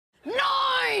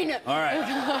All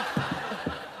right.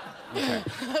 Okay.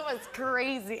 That was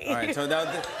crazy. All right, so now,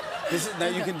 now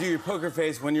you can do your poker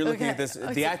face when you're looking at this.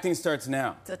 The acting starts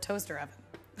now. It's a toaster oven.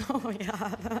 Oh,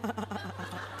 yeah.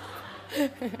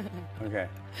 Okay.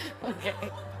 Okay.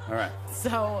 All right.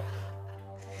 So,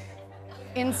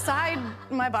 inside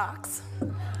my box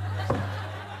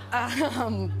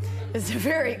is a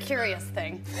very curious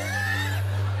thing.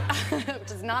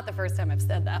 Which is not the first time I've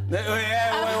said that. Wait.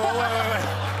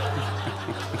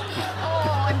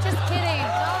 Oh, I'm just kidding.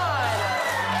 God.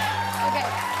 Okay.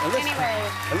 Anyway.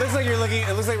 It looks like you're looking.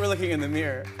 It looks like we're looking in the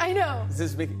mirror. I know. Is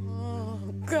this making? Oh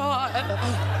God.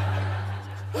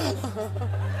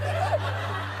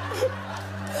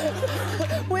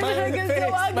 When did I get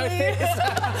so ugly? My face.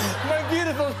 My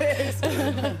beautiful face.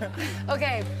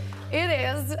 Okay, it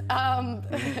is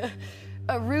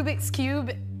a Rubik's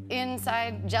Cube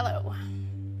inside Jell-O.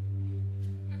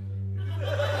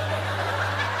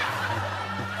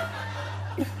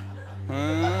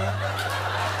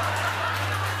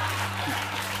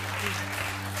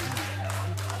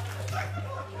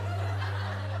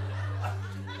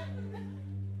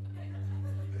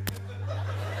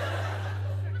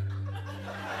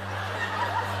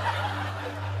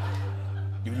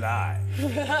 You lie.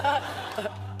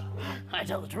 I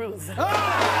tell the truth.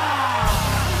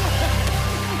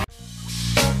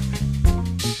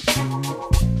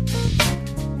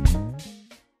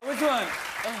 Which one?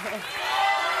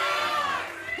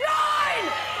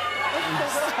 9!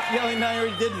 Yelling 9,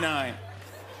 already did 9.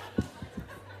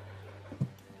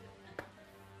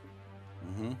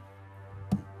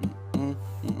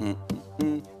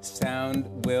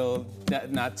 Sound will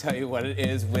not tell you what it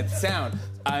is with sound.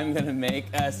 I'm gonna make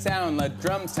a sound, a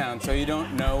drum sound, so you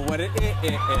don't know what it is. And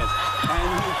you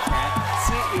can't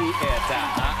see it.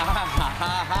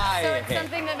 So it's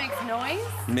something that makes noise?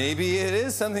 Maybe it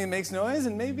is something that makes noise,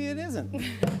 and maybe it isn't. You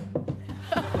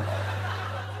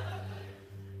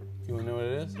wanna know what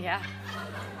it is? Yeah.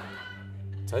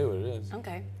 I'll tell you what it is.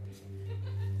 Okay.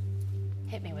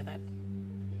 Hit me with it.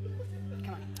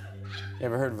 Come on. You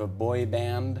ever heard of a boy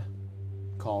band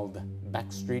called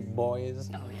Backstreet Boys?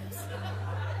 Oh, yes.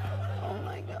 Oh,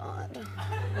 my God.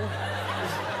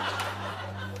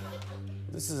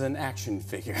 This is an action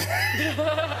figure.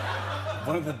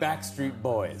 One of the Backstreet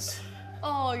Boys.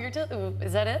 Oh, you're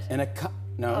is that it? In a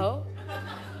no. Oh.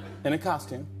 In a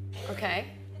costume. Okay.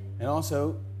 And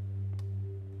also,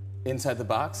 inside the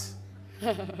box,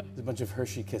 there's a bunch of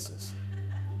Hershey Kisses.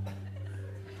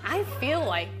 I feel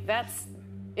like that's,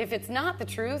 if it's not the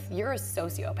truth, you're a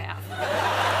sociopath.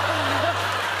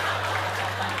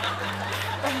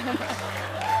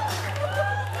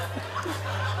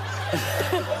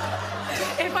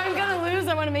 If I'm gonna lose,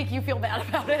 I want to make you feel bad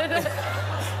about it.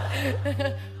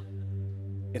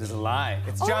 It is a lie.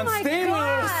 It's John Oh my Stamos.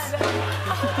 God.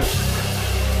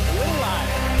 A little lie.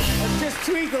 Let's just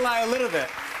tweak the lie a little bit.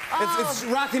 It's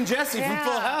Rockin' Jesse from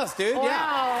Full House, dude. Wow.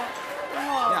 Yeah.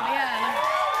 Oh, man.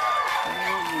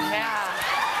 Yeah.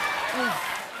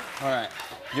 All right,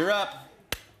 you're up.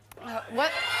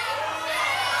 What?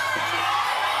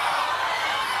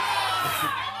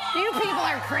 You people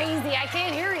are crazy. I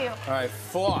can't hear you. All right,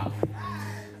 flop.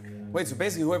 Wait, so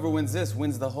basically whoever wins this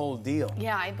wins the whole deal.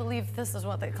 Yeah, I believe this is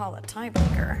what they call a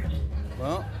tiebreaker.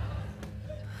 Well,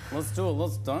 let's do it.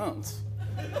 Let's dance.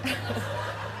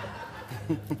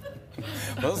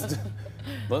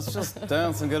 let's just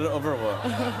dance and get it over with.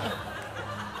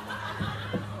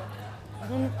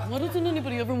 Why doesn't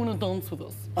anybody ever want to dance with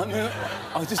us? I mean,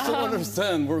 I just don't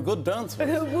understand. We're good dancers.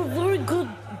 We're very good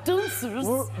dancers.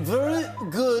 We're very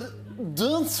good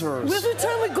dancers. Every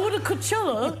time we go to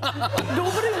Coachella,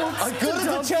 nobody wants I to go to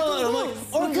dance Coachella and I'm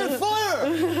with like, us. Arcade Fire,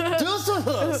 dance with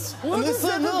us. And they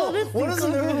say no. Why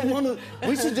doesn't everyone want to?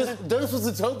 We should just dance with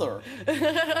each other.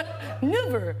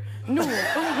 Never. No.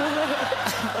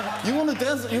 You want to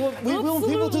dance? We want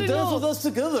people to dance with us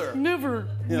together. Never.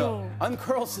 You No. know, I'm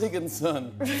Carl Sagan's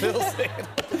son, Phil Sagan.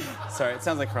 Sorry, it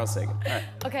sounds like Carl Sagan. All right.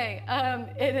 Okay,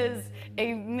 it is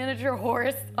a miniature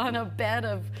horse on a bed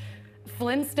of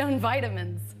Flintstone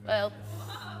vitamins. Well,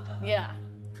 yeah,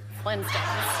 Flintstones.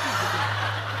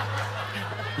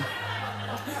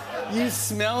 You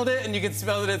smelled it, and you can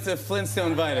smell that it's a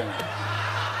Flintstone vitamin.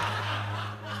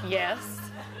 Yes.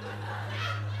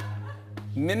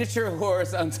 Miniature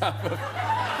horse on top of...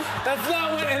 That's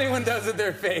not what anyone does with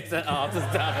their face at all. Just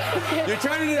stop it. You're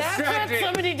trying to distract That's me. what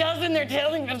somebody does when they're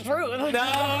telling the truth. No,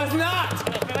 it's not.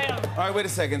 All right, wait a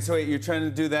second. So wait, you're trying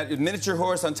to do that. Miniature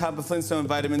horse on top of Flintstone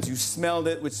vitamins. You smelled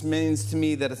it, which means to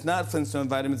me that it's not Flintstone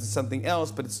vitamins, it's something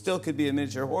else, but it still could be a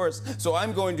miniature horse. So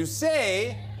I'm going to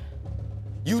say,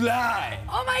 you lie.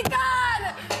 Oh my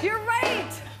God! You're right!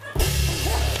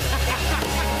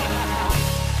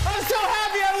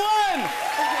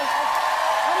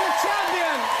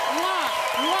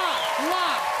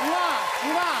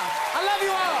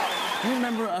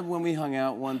 when we hung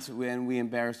out once and we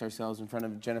embarrassed ourselves in front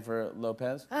of Jennifer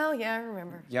Lopez? Oh, yeah, I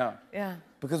remember. Yeah. Yeah.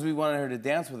 Because we wanted her to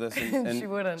dance with us, and she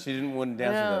wouldn't. She wouldn't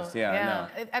dance with us. Yeah,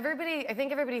 no. I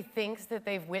think everybody thinks that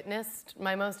they've witnessed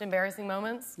my most embarrassing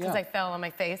moments because Yeah. I fell on my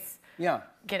face. Yeah.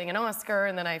 Getting an Oscar,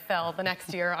 and then I fell the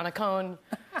next year on a cone.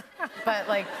 But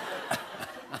like,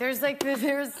 there's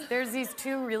these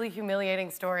two really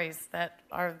humiliating stories that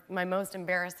are my most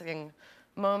embarrassing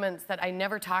moments that I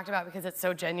never talked about because it's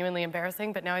so genuinely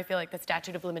embarrassing. But now I feel like the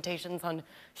statute of limitations on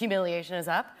humiliation is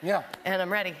up. Yeah. And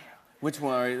I'm ready. Which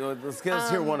one? Let's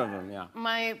hear one of them. Yeah.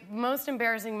 My most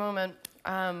embarrassing moment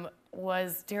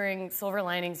was during Silver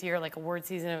Linings year, like award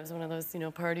season. It was one of those,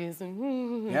 parties.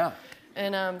 And Yeah.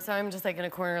 And so I'm just like in a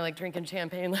corner, like drinking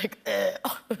champagne, like,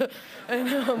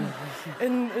 and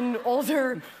an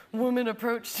older woman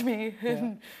approached me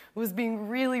and was being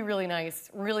really, really nice,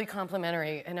 really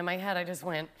complimentary. And in my head, I just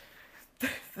went,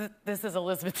 "This is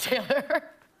Elizabeth Taylor,"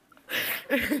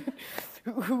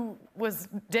 who was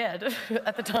dead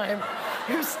at the time,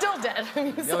 who's still dead. I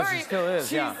mean, sorry, she still is.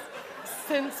 She's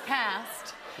since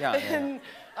passed. Yeah. And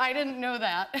I didn't know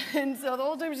that. And so the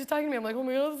whole time she's talking to me, I'm like, "Oh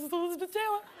my God, this is Elizabeth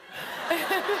Taylor."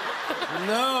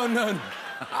 No.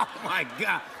 Oh my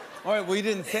God. All right, well, you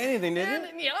didn't say anything, did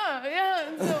you? Yeah.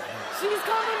 And so she's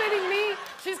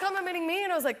complimenting me,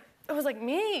 and I was like,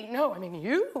 me? No, I mean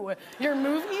you. Your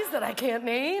movies that I can't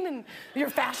name, and your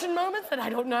fashion moments that I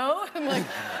don't know. I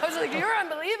was like, you're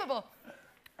unbelievable.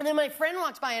 And then my friend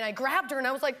walked by, and I grabbed her, and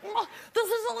I was like, oh, this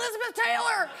is Elizabeth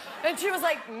Taylor. And she was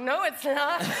like, no, it's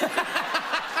not.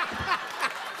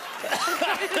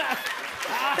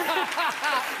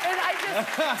 And I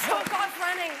just took off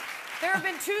running. There have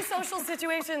been two social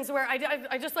situations where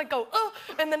I just like go, oh,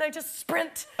 and then I just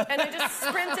sprint. And I just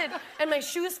sprinted, and my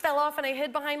shoes fell off, and I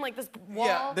hid behind like this wall.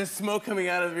 Yeah, there's smoke coming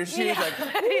out of your shoes. Yeah. Like,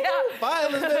 Yeah. bye,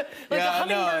 Elizabeth. Like yeah, a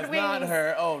no, hummingbird it's wings. not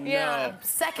her. Oh, no. Yeah,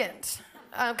 second.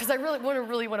 Because I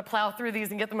really want to plow through these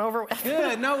and get them over with.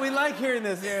 Yeah, no, we like hearing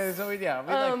this. Yeah, so we like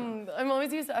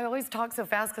I always talk so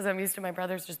fast because I'm used to my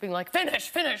brothers just being like, finish,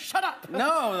 shut up.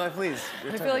 No, like, please.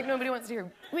 I feel like nobody wants to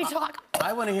hear me talk.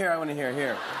 I want to hear.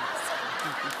 Here.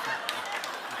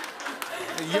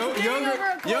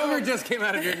 Yogurt just came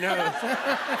out of your nose.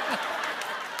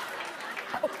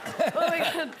 Oh my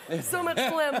God, so much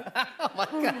phlegm. Oh my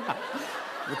God.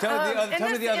 Well, tell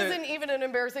me the other. This isn't even an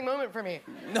embarrassing moment for me.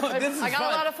 No, this is I got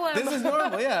fun. a lot of phlegm. This is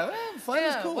normal, yeah. Phlegm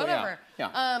is cool. Whatever.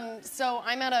 Yeah. So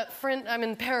I'm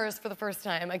in Paris for the first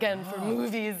time, again, for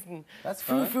movies and That's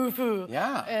fun. foo.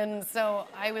 Yeah. And so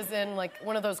I was in like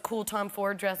one of those cool Tom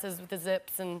Ford dresses with the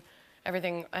zips and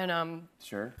everything. And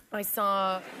Sure. I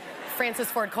saw Francis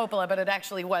Ford Coppola, but it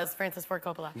actually was Francis Ford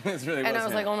Coppola. It really and was I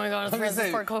was him. like, oh my God, it's Francis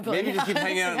Ford Coppola. Maybe just keep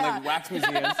hanging out in like wax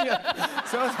museums.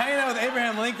 So I was hanging out with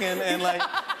Abraham Lincoln, and like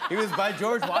he was by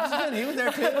George Washington. He was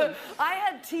there too. I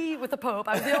had tea with the Pope.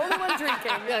 I was the only one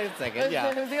drinking. Yeah, a second. Yeah.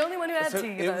 I was the only one who had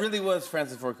tea. It really was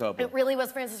Francis Ford Coppola. It really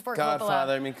was Francis Ford Coppola.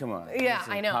 Godfather. I mean, come on. Yeah,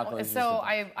 I know. So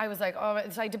I was like, oh,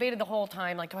 so I debated the whole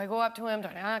time, like, do I go up to him? Do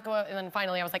I not go up? And then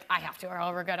finally I was like, I have to, or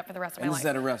I'll regret it for the rest of my life. This is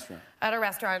at a restaurant. At a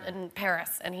restaurant in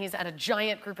Paris, and he's at a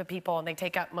giant group of people, and they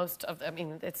take up most of,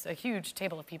 it's a huge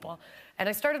table of people. And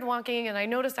I started walking, and I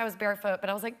noticed I was barefoot, but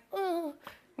I was like,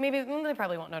 maybe they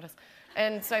probably won't notice.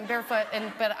 And so I'm barefoot,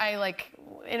 but I like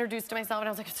introduced myself, and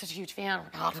I was like, I'm such a huge fan.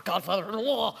 Godfather,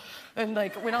 and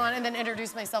like went on, and then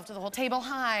introduced myself to the whole table.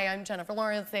 Hi, I'm Jennifer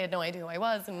Lawrence. They had no idea who I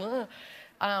was, and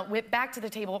went back to the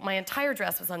table. My entire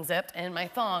dress was unzipped, and my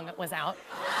thong was out.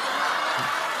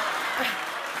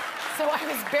 So I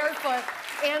was barefoot,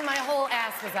 and my whole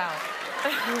ass was out.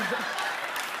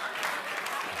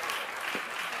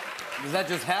 Does that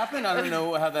just happen? I don't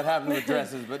know how that happened with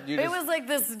dresses, but you just... It was like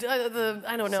this,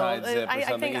 I don't know. Side zip or I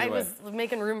something, think I either way. was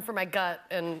making room for my gut,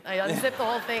 and I unzipped the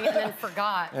whole thing and then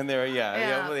forgot. And there,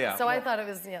 yeah. So I thought it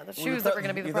was, the shoes that were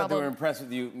going to be the you problem. thought they were impressed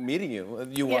with you meeting you.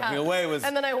 You walking away was...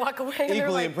 And then I walk away, and they were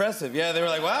equally like, impressive. Yeah, they were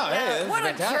like, wow, hey, this what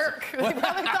is a fantastic. jerk. They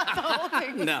probably thought the whole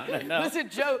thing No. was a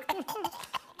joke.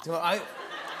 So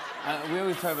we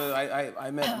always talk about,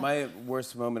 I met, my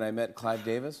worst moment, I met Clive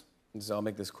Davis. So I'll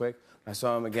make this quick. I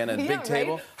saw him again at a big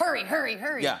table. Hurry.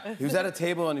 Yeah, he was at a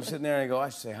table and he was sitting there and I go, I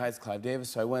should say hi, it's Clive Davis.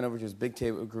 So I went over to his big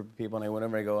table, group of people, and I went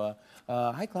over and I go,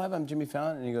 hi Clive, I'm Jimmy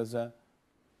Fallon. And he goes, so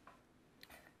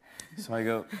I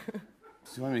go, do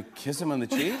you want me to kiss him on the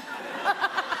cheek?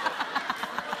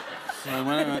 So I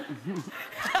went over,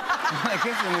 I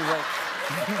kissed him and he's like,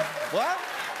 what?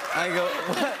 I go,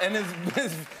 what? And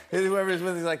his whoever was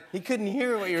with, he's like, he couldn't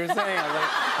hear what you were saying. I was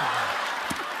like,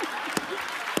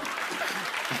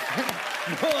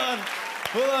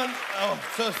 Hold on. Oh,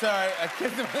 so sorry. I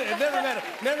kissed him. Never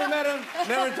met him.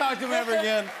 Never talked to him ever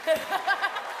again.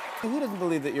 Who doesn't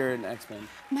believe that you're an X-Men?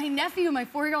 My nephew, my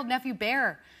 4-year-old nephew,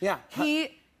 Bear. Yeah.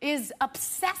 He is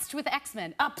obsessed with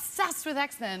X-Men. Obsessed with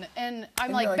X-Men. And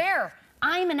I'm like, like, Bear,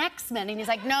 I'm an X-Men. And he's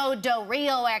like, no,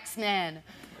 real X-Men.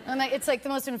 And like, it's like the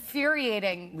most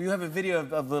infuriating. You have a video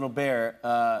of little Bear,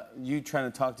 you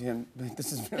trying to talk to him.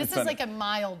 This is really funny. Is like a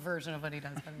mild version of what he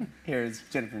does. Here's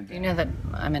Jennifer and You know that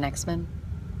I'm an X-Men?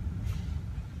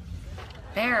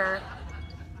 Bear,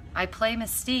 I play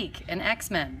Mystique in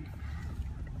X-Men.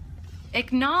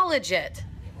 Acknowledge it.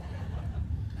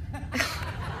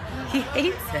 He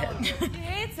hates it. He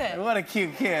hates it. What a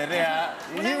cute kid, yeah.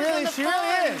 She really is. When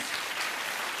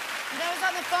I was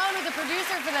on the phone with the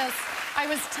producer for this, I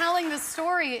was telling this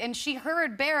story, and she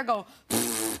heard Bear go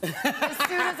as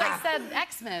soon as I said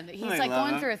X-Men. He's like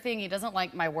going through a thing. He doesn't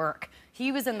like my work.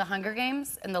 He was in the Hunger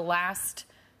Games, and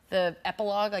the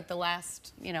epilogue, like the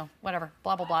last, you know, whatever,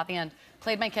 blah, blah, blah, at the end,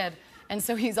 played my kid. And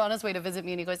so he's on his way to visit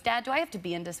me, and he goes, Dad, do I have to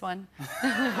be in this one?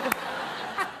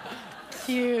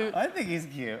 Cute. I think he's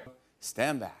cute.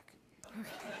 Stand back.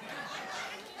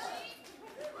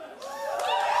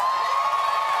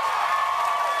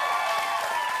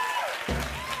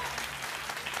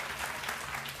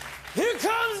 Here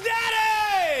comes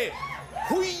Daddy!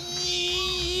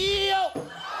 Whee-yo!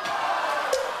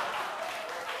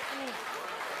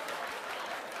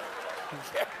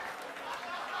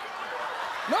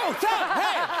 No, stop!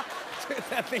 Hey! Put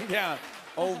that thing down.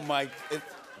 Oh my...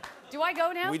 Do I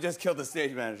go now? We just killed the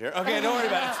stage manager. Okay, don't worry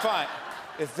about it. It's fine.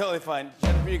 It's totally fine.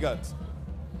 Jennifer, you go.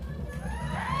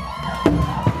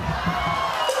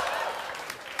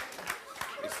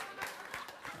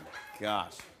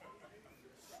 Gosh.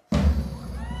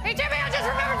 Hey, Jimmy, I just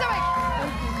remembered something!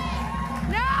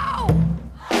 No!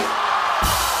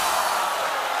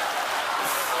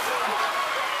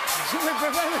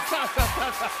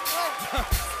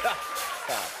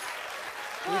 Stop.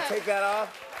 Can you take that off?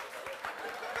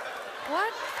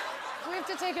 What? Do we have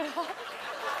to take it off?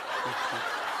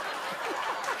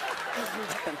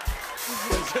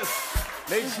 Just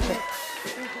make sure.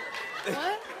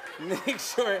 What? Make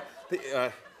sure.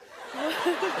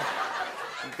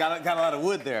 Got a lot of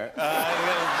wood there.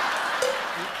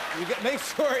 Make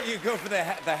sure you go for the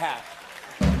hat.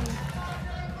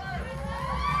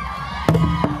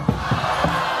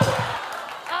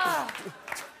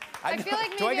 I feel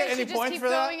like maybe I should just keep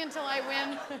going until I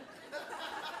win.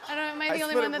 I don't know, am I the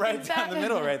only one that thinks that? Right down the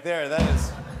middle right there, that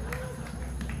is...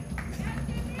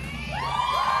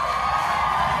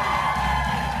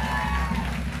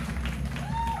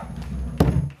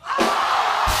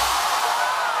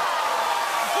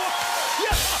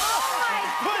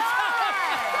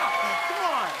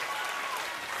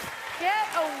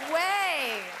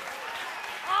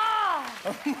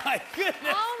 Oh my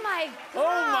goodness! Oh my God!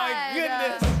 Oh my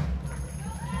goodness!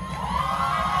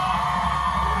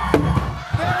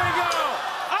 There we go!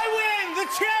 I win! The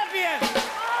champion!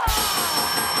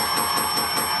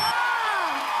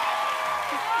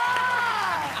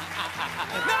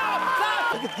 No!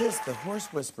 Stop! Look at this, the horse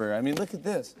whisperer. I mean, look at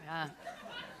this. Yeah.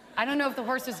 I don't know if the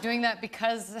horse was doing that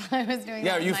because I was doing that.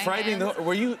 Yeah, are you with my frightening hands. the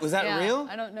horse? Was that real?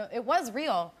 I don't know. It was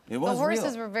real. It was real. The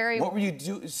horses were very... What were you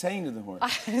saying to the horse?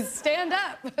 Stand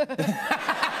up.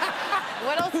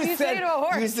 What else do you say to a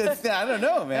horse? You said, I don't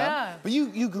know, man. Yeah. But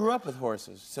you grew up with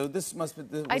horses, so this must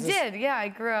be... I did, yeah. I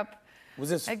grew up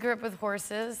with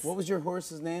horses. What was your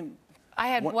horse's name? I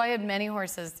had many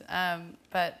horses,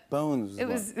 but... Bones. There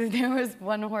was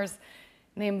one horse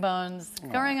named Bones. Oh.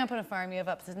 Growing up on a farm, you have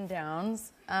ups and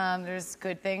downs. There's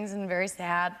good things and very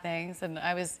sad things. And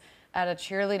I was at a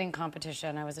cheerleading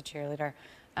competition. I was a cheerleader,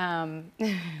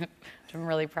 which I'm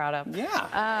really proud of. Yeah.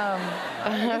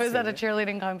 I was at a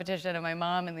cheerleading competition, and my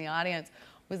mom in the audience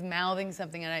was mouthing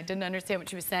something, and I didn't understand what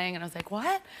she was saying. And I was like,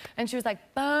 what? And she was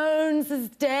like, Bones is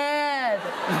dead.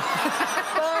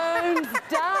 Bones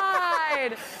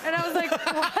died. And I was like,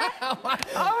 what?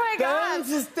 Oh my God. Bones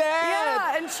is dead.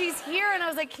 Yeah, and she's here, and I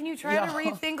was like, can you try to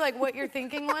rethink like what your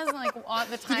thinking was, and like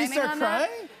the timing Did you start on crying?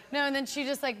 that? No, and then she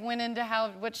just like went into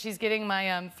what she's getting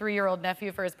my 3-year-old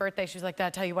nephew for his birthday. She was like,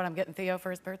 Dad, tell you what, I'm getting Theo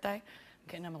for his birthday. I'm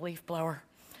getting him a leaf blower.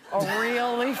 A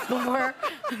real leaf blower.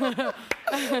 A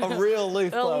real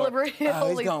leaf blower. A real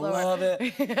he's leaf gonna blower. love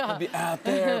it. Yeah. He'll be out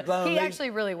there blowing He leaves. actually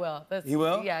really will. He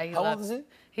will? Yeah, How old is he?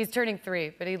 He's turning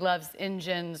 3, but he loves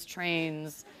engines,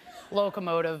 trains,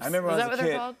 locomotives. I remember Is when I that was what a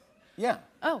they're kid. called? Yeah.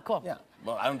 Oh, cool. Yeah.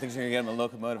 Well, I don't think you're gonna get him a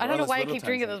locomotive. I don't know why I keep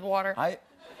drinking this water.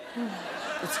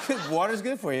 It's good. Water's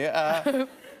good for you. I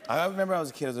remember I was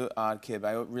a kid, I was an odd kid, but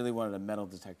I really wanted a metal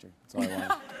detector. That's all I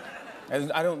wanted.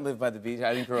 I don't live by the beach.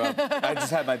 I didn't grow up. I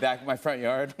just had my front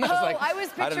yard. I was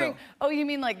picturing. Oh, you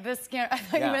mean like this scanner? I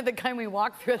thought you meant the kind we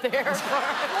walked through at the airport.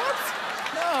 What?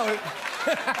 No. Oh.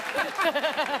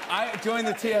 I joined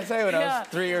the TSA when I was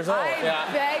 3 years old.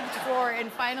 I begged for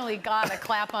and finally got a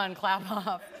clap on, clap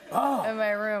off in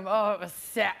my room. Oh, it was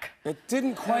sick. It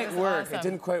didn't quite work. Awesome. It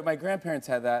didn't quite. My grandparents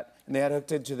had that, and they had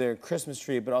hooked into their Christmas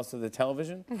tree, but also the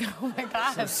television. Oh my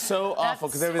God. It was so awful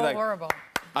because they'd be like, horrible.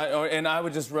 And I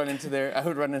would just run into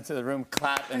the room,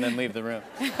 clap, and then leave the room.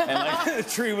 And like the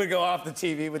tree would go off, the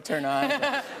TV would turn on.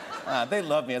 They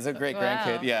loved me as a great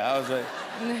grandkid. Yeah, I was like.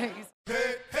 Nice.